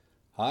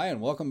Hi,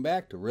 and welcome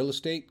back to Real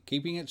Estate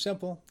Keeping It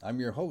Simple. I'm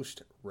your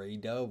host, Ray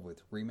Dove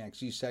with Remax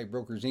Eastside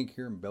Brokers Inc.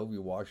 here in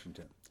Bellevue,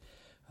 Washington.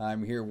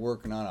 I'm here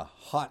working on a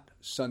hot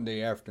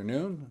Sunday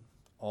afternoon,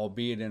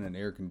 albeit in an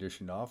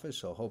air-conditioned office,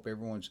 so I hope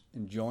everyone's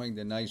enjoying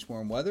the nice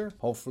warm weather.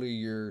 Hopefully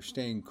you're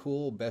staying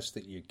cool best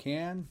that you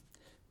can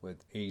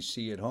with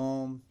AC at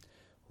home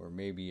or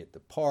maybe at the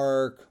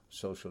park,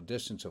 social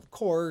distance of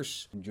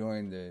course,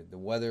 enjoying the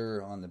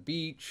weather on the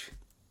beach,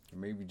 or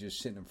maybe just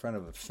sitting in front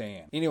of a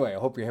fan. Anyway, I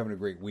hope you're having a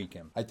great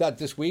weekend. I thought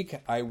this week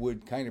I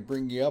would kind of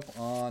bring you up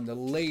on the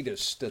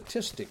latest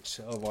statistics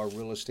of our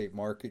real estate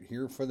market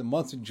here for the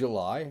month of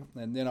July,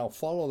 and then I'll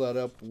follow that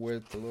up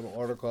with a little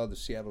article out of the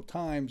Seattle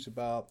Times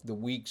about the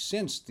week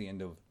since the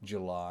end of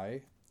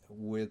July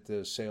with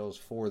the sales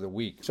for the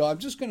week. So I'm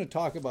just going to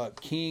talk about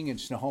King and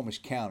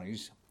Snohomish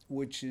counties,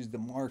 which is the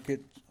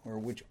market, or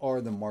which are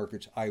the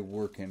markets I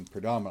work in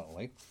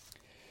predominantly.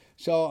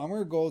 So I'm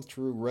going to go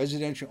through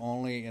residential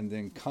only and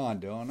then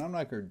condo, and I'm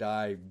not going to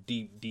dive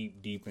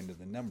deep into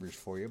the numbers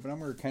for you, but I'm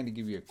going to kind of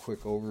give you a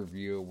quick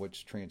overview of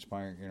what's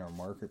transpiring in our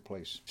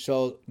marketplace.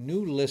 So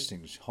new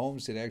listings,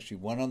 homes that actually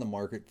went on the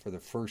market for the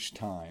first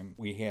time,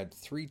 we had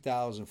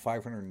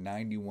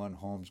 3,591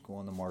 homes go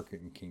on the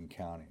market in King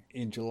County.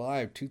 In July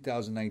of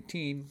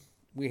 2019,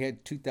 we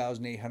had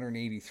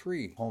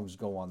 2,883 homes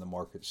go on the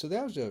market. So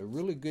that was a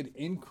really good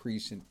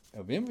increase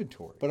of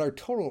inventory. But our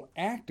total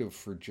active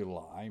for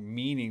July,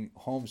 meaning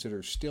homes that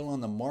are still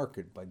on the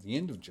market by the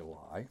end of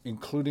July,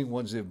 including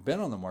ones that have been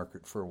on the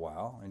market for a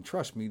while, and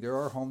trust me, there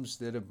are homes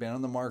that have been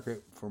on the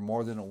market for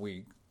more than a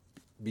week,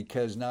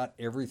 because not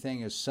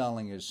everything is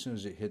selling as soon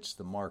as it hits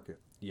the market.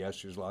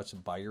 Yes, there's lots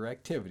of buyer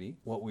activity.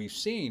 What we've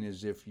seen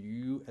is if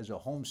you, as a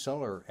home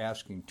seller, are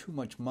asking too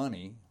much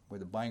money, where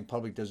the buying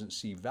public doesn't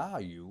see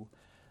value,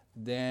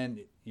 then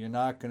you're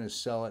not going to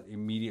sell it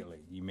immediately.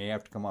 You may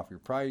have to come off your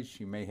price.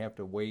 You may have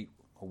to wait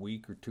a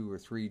week or two or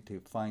three to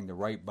find the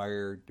right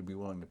buyer to be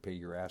willing to pay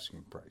your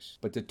asking price.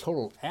 But the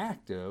total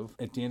active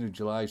at the end of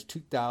July is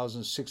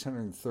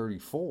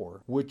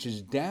 2,634, which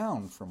is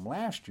down from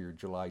last year,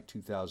 July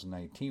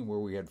 2019, where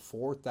we had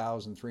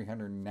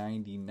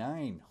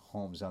 4,399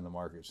 homes on the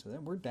market. So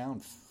then we're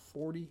down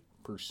 40%.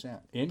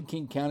 In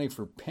King County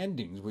for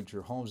pendings, which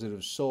are homes that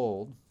have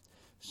sold,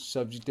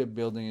 subject to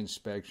building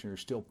inspection, are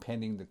still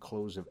pending the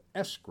close of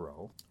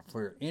escrow.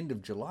 For end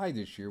of July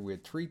this year, we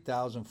had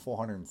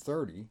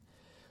 3,430,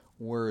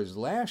 whereas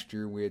last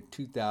year we had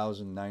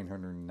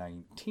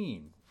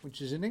 2,919,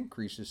 which is an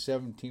increase of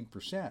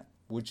 17%,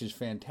 which is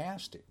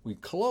fantastic. We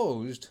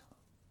closed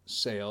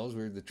sales,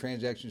 where the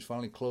transactions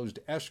finally closed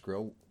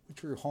escrow,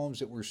 which were homes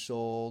that were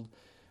sold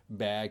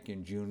back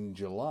in June and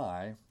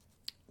July.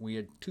 We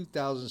had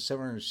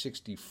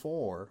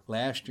 2,764.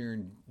 Last year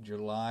in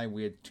July,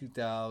 we had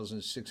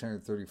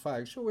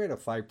 2,635, so we had a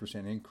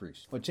 5%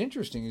 increase. What's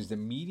interesting is the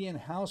median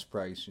house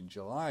price in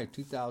July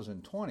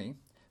 2020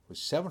 was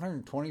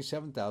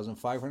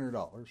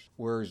 $727,500,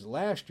 whereas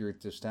last year at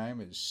this time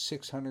it was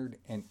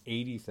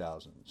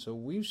 $680,000. So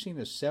we've seen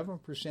a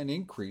 7%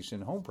 increase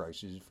in home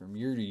prices from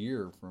year to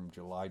year from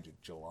July to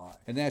July.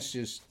 And that's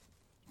just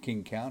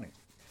King County.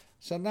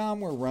 So now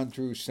I'm going to run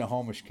through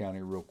Snohomish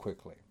County real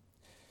quickly.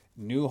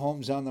 New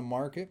homes on the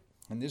market,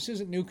 and this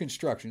isn't new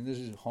construction, this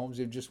is homes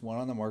that just went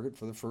on the market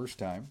for the first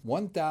time,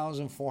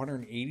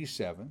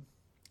 1,487.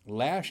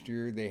 Last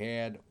year they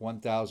had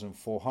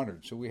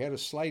 1,400, so we had a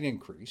slight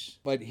increase.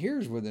 But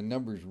here's where the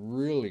numbers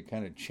really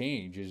kind of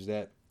change, is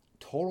that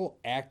total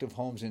active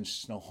homes in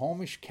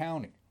Snohomish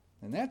County,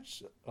 and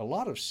that's a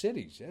lot of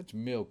cities. That's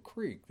Mill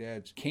Creek,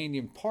 that's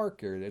Canyon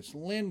Park area, that's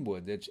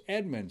Linwood, that's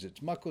Edmonds, it's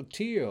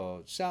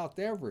Mukilteo, it's South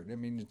Everett. I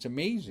mean, it's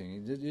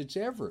amazing. It's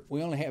Everett.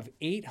 We only have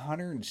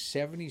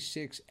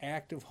 876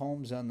 active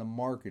homes on the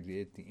market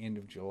at the end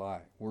of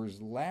July,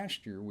 whereas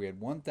last year we had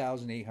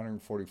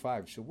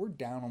 1,845. So we're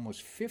down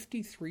almost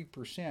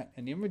 53%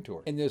 in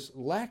inventory. And this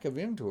lack of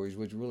inventory is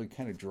what's really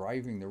kind of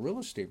driving the real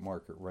estate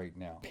market right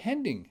now.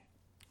 Pending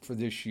for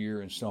this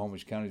year in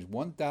Snohomish County is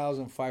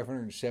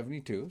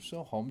 1,572,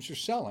 so homes are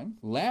selling.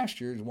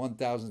 Last year is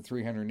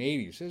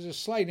 1,380, so there's a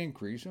slight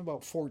increase,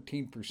 about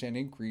 14%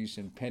 increase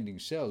in pending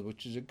sales,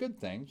 which is a good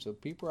thing. So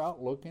people are out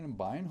looking and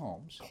buying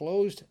homes.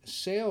 Closed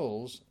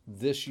sales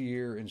this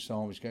year in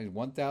Snohomish County is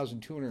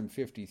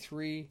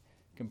 1,253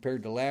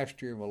 compared to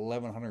last year of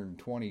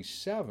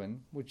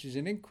 1,127, which is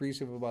an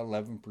increase of about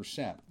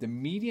 11%. The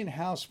median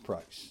house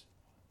price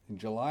in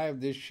July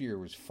of this year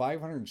was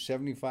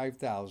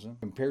 $575,000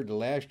 compared to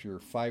last year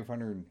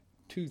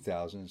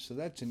 $502,000. So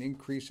that's an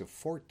increase of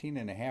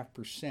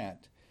 14.5%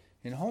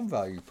 in home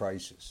value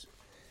prices.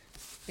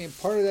 And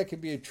part of that could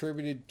be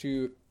attributed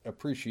to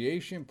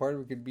appreciation. Part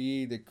of it could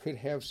be that could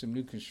have some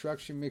new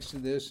construction mixed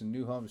in this, and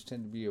new homes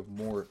tend to be of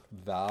more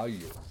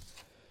value.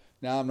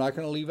 Now, I'm not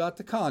going to leave out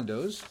the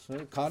condos. So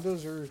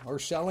condos are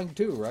selling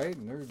too, right?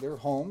 And they're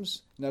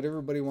homes. Not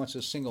everybody wants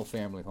a single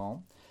family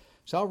home.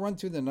 So I'll run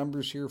through the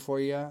numbers here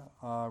for you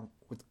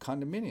with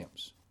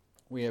condominiums.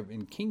 We have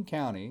in King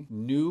County,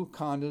 new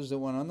condos that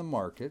went on the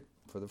market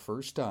for the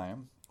first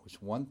time was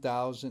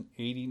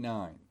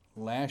 1,089.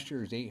 Last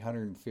year is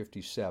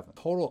 857.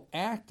 Total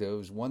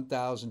actives,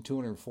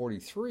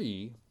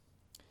 1,243,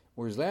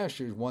 whereas last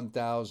year's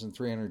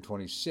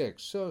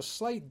 1,326. So a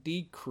slight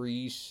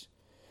decrease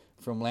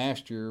from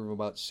last year of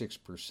about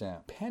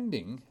 6%.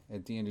 Pending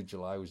at the end of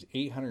July was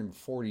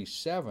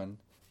 847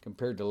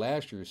 compared to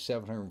last year's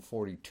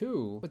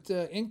 742, with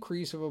the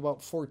increase of about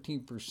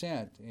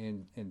 14%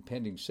 in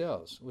pending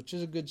sales, which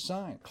is a good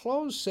sign.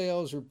 Closed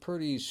sales are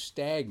pretty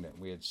stagnant.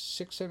 We had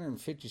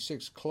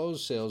 656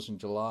 closed sales in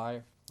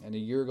July, and a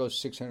year ago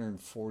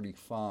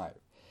 645.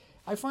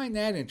 I find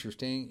that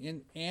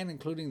interesting, and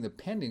including the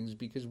pendings,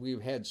 because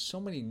we've had so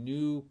many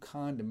new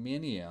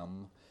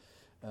condominium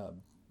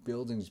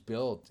buildings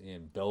built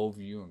in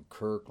Bellevue and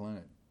Kirkland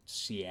and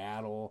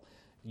Seattle.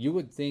 You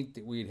would think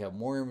that we'd have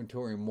more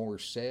inventory and more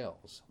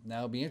sales. Now,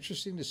 it'll be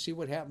interesting to see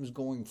what happens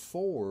going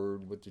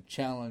forward with the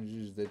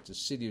challenges that the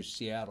city of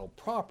Seattle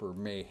proper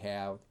may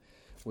have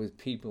with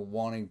people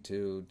wanting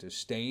to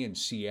stay in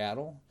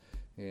Seattle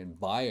and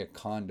buy a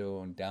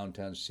condo in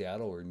downtown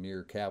Seattle or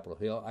near Capitol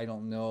Hill. I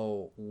don't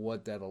know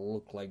what that'll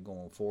look like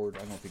going forward.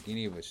 I don't think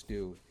any of us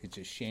do. It's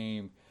a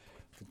shame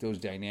that those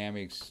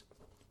dynamics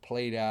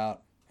played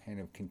out and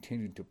have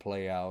continued to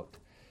play out,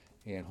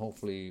 and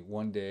hopefully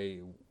one day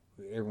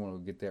everyone will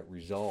get that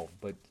resolved.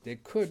 But they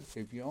could,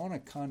 if you own a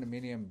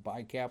condominium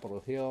by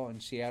Capitol Hill in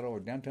Seattle or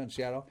downtown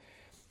Seattle,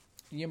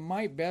 you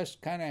might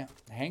best kind of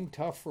hang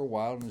tough for a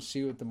while and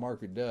see what the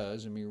market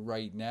does. I mean,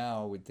 right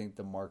now, we'd think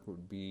the market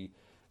would be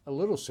a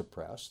little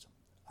suppressed.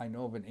 I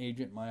know of an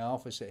agent in my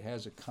office that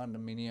has a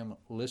condominium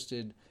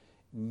listed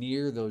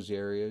near those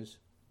areas,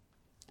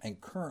 and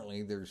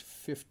currently there's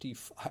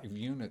 55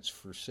 units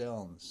for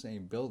sale in the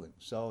same building.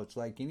 So it's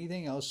like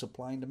anything else,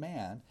 supply and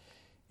demand.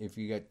 If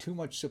you got too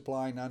much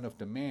supply, not enough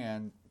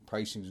demand,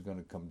 pricing is going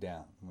to come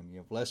down. When you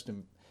have less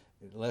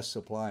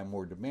supply and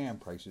more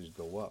demand, prices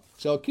go up.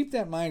 So keep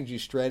that in mind as you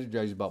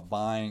strategize about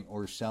buying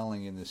or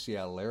selling in the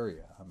Seattle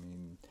area. I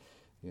mean,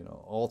 you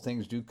know, all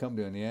things do come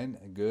to an end,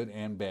 good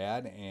and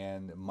bad,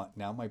 and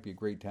now might be a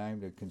great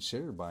time to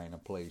consider buying a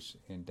place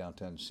in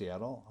downtown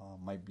Seattle.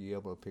 Might be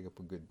able to pick up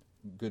a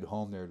good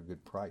home there at a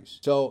good price.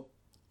 So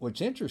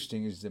what's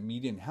interesting is the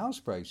median house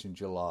price in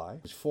July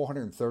was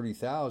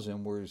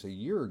 $430,000, whereas a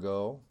year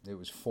ago it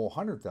was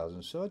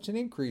 $400,000. So it's an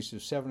increase of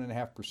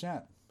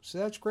 7.5%. So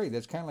that's great.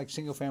 That's kind of like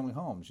single-family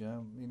homes, you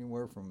know,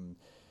 anywhere from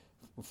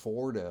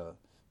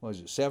 7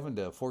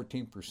 to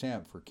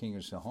 14% for King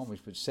and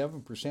Snohomish, but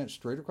 7%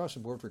 straight across the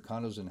board for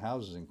condos and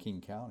houses in King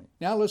County.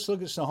 Now let's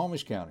look at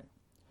Snohomish County.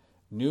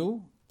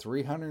 New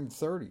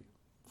 330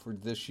 for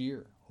this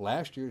year.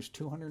 Last year is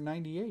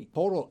 298.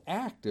 Total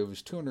active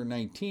is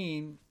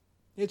 219.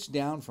 It's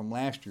down from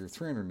last year,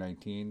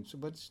 319,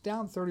 but it's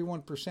down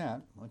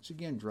 31%. Once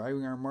again,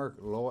 driving our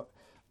market low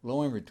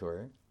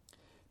inventory.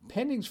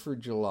 Pendings for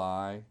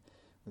July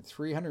were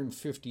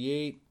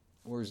 358,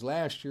 whereas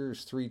last year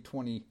is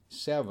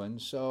 327.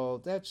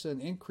 So that's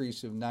an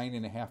increase of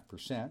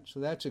 9.5%. So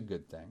that's a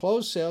good thing.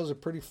 Closed sales are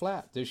pretty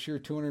flat. This year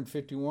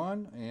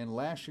 251, and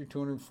last year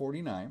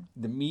 249.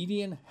 The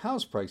median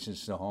house price in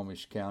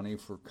Snohomish County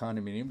for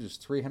condominiums is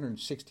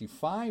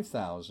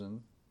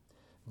 $365,000.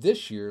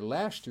 This year,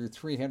 last year,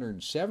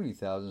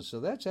 $370,000. So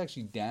that's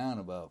actually down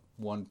about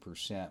 1%,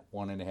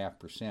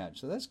 1.5%.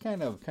 So that's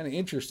kind of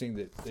interesting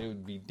that they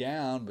would be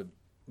down, but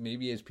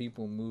maybe as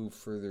people move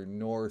further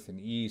north and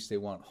east, they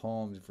want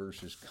homes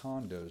versus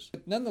condos.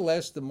 But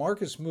nonetheless, the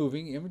market's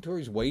moving.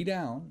 Inventory's way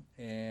down,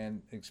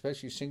 and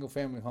especially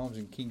single-family homes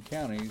in King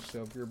County.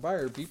 So if you're a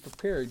buyer, be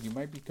prepared. You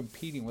might be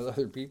competing with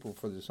other people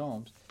for these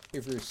homes.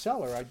 If you're a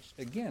seller, I just,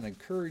 again,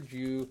 encourage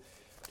you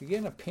to get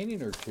an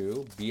opinion or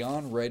two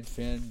beyond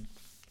Redfin,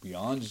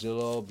 beyond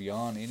Zillow,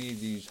 beyond any of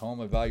these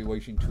home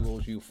evaluation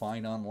tools you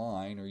find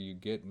online or you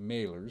get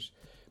mailers.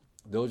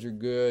 Those are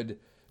good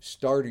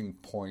starting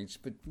points,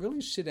 but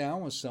really sit down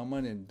with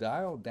someone and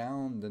dial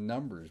down the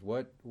numbers.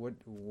 What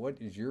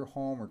is your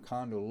home or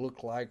condo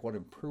look like? What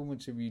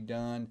improvements have you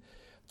done?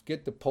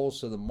 Get the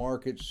pulse of the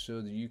market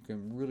so that you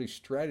can really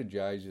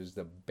strategize as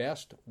the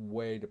best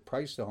way to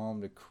price the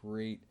home to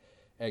create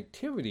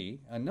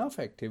activity, enough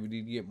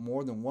activity to get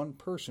more than one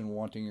person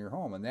wanting your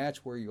home. And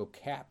that's where you'll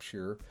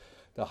capture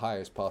the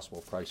highest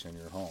possible price on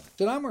your home.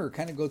 So now I'm going to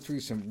kind of go through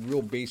some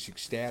real basic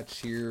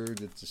stats here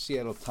that the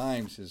Seattle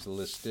Times has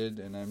listed,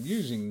 and I'm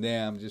using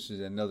them just as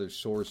another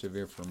source of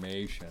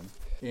information.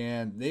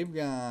 And they've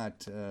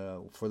got,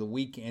 for the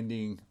week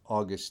ending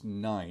August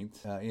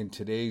 9th, in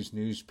today's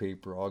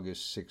newspaper,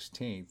 August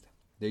 16th,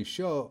 they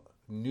show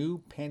new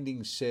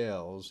pending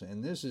sales,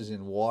 and this is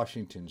in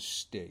Washington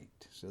State.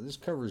 So this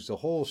covers the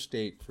whole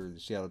state for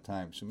the Seattle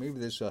Times. So maybe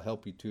this will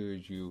help you too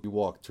as you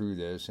walk through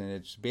this. And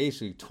it's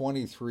basically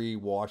 23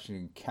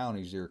 Washington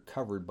counties that are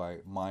covered by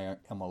my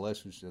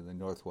MLS, which is the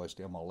Northwest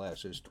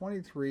MLS. There's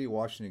 23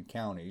 Washington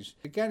counties.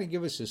 It kind of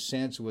give us a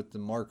sense of what the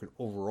market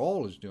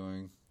overall is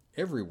doing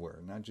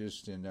everywhere, not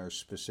just in our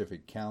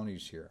specific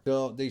counties here.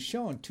 So they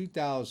show in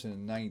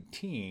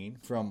 2019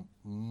 from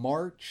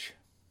March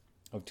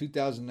of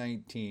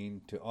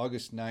 2019 to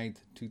August 9th,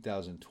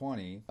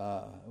 2020,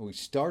 we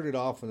started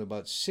off with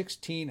about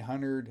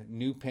 1,600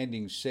 new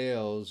pending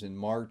sales in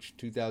March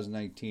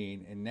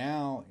 2019, and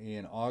now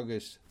in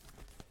August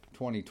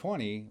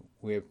 2020,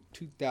 we have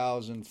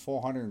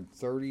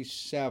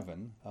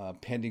 2,437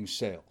 pending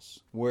sales.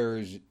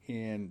 Whereas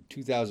in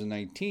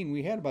 2019,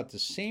 we had about the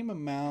same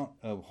amount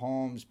of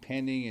homes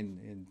pending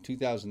in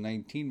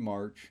 2019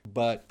 March,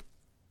 but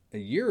a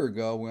year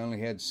ago, we only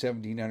had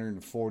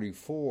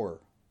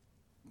 1,744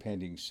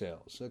 pending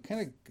sales. So it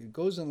kind of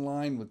goes in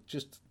line with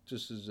just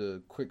as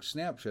a quick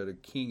snapshot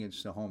of King and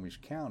Snohomish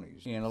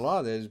counties. And a lot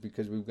of that is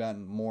because we've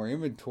gotten more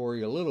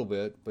inventory a little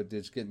bit, but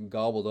it's getting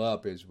gobbled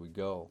up as we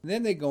go. And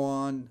then they go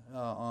on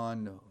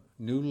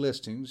new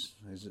listings.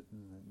 I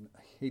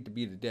hate to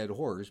beat a dead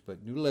horse,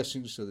 but new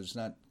listings, so it's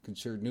not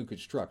considered new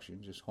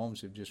construction. Just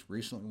homes have just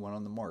recently went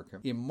on the market.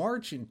 In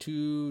March in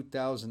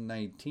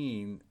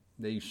 2019,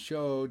 they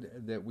showed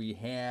that we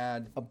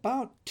had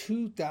about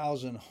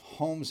 2,000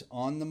 homes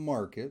on the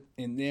market,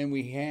 and then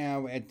we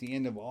have at the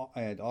end of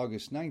at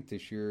August 9th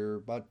this year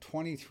about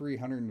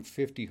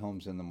 2,350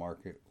 homes in the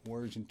market,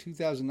 whereas in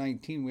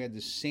 2019 we had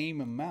the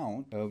same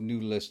amount of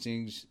new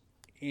listings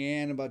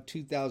and about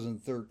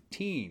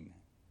 2,013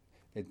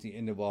 at the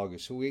end of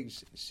August. So we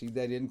see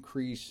that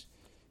increase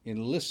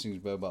in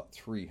listings by about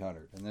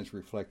 300, and that's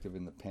reflective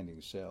in the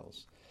pending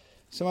sales.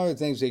 Some other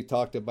things they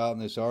talked about in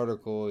this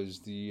article is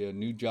the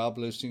new job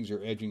listings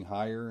are edging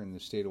higher in the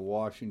state of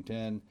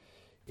Washington.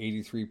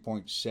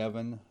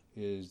 83.7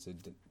 is the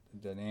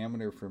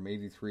diameter from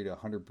 83 to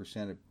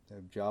 100%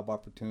 of job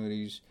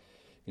opportunities.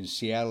 In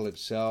Seattle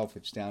itself,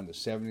 it's down to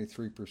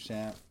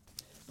 73%.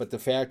 But the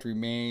fact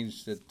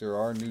remains that there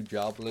are new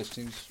job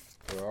listings.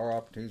 There are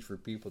opportunities for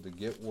people to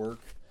get work.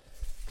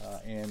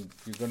 And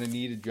you're going to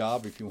need a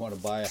job if you want to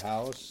buy a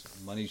house.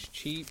 Money's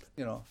cheap,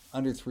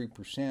 under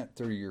 3%,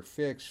 30-year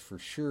fix, for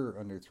sure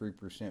under 3%,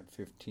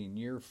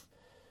 15-year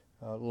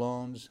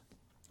loans.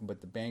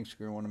 But the banks are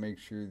going to want to make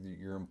sure that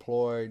you're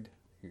employed,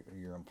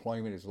 your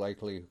employment is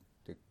likely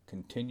to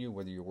continue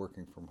whether you're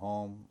working from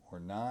home or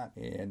not,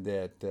 and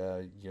that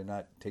you're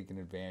not taking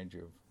advantage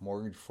of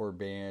mortgage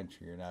forbearance,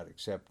 you're not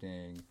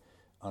accepting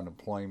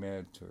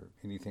unemployment or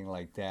anything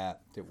like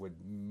that would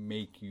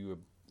make you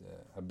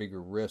a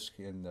bigger risk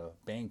in the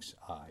bank's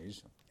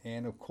eyes.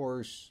 And of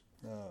course,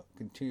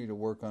 continue to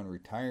work on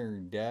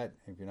retiring debt.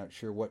 If you're not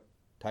sure what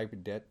type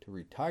of debt to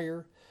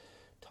retire,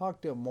 talk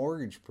to a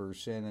mortgage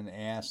person and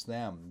ask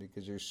them,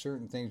 because there's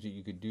certain things that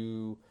you could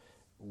do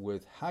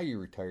with how you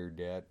retire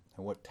debt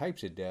and what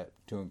types of debt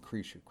to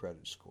increase your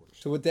credit scores.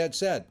 So with that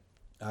said,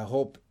 I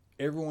hope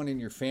everyone in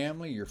your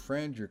family, your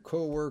friends, your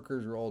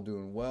co-workers are all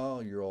doing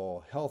well, you're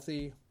all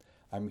healthy.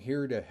 I'm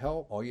here to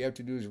help. All you have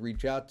to do is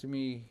reach out to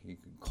me. You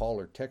can call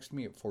or text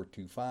me at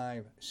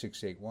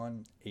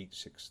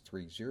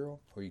 425-681-8630,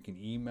 or you can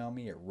email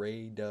me at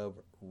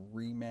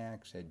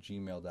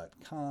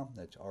raydove.remax@gmail.com.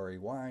 That's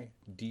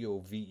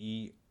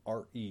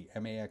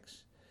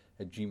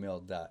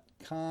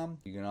RAYDOVEREMAX@gmail.com.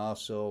 You can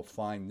also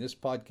find this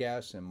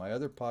podcast and my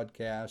other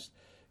podcast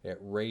at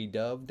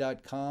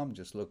raydove.com.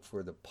 Just look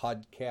for the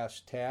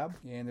podcast tab.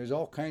 And there's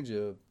all kinds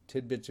of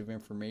tidbits of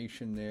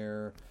information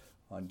there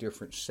on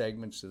different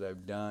segments that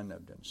I've done.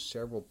 I've done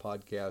several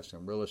podcasts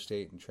on real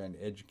estate and trying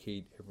to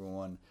educate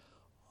everyone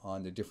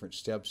on the different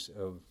steps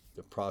of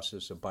the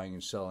process of buying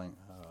and selling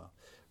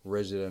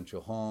residential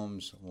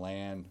homes,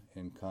 land,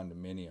 and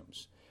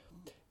condominiums.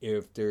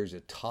 If there's a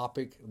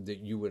topic that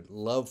you would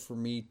love for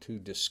me to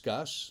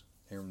discuss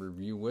and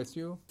review with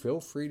you,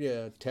 feel free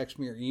to text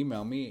me or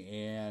email me,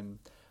 and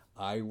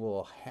I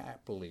will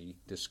happily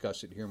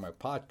discuss it here in my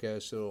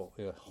podcast. So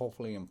it'll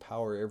hopefully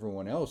empower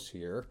everyone else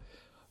here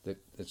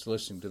that's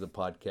listening to the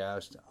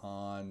podcast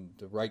on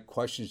the right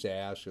questions to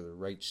ask or the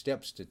right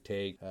steps to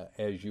take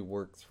as you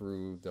work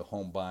through the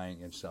home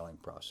buying and selling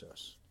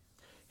process.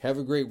 Have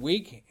a great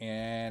week,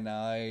 and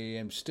I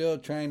am still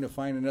trying to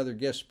find another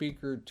guest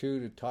speaker or two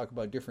to talk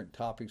about different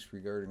topics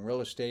regarding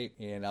real estate,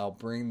 and I'll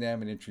bring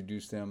them and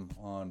introduce them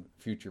on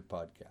future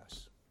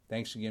podcasts.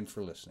 Thanks again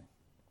for listening.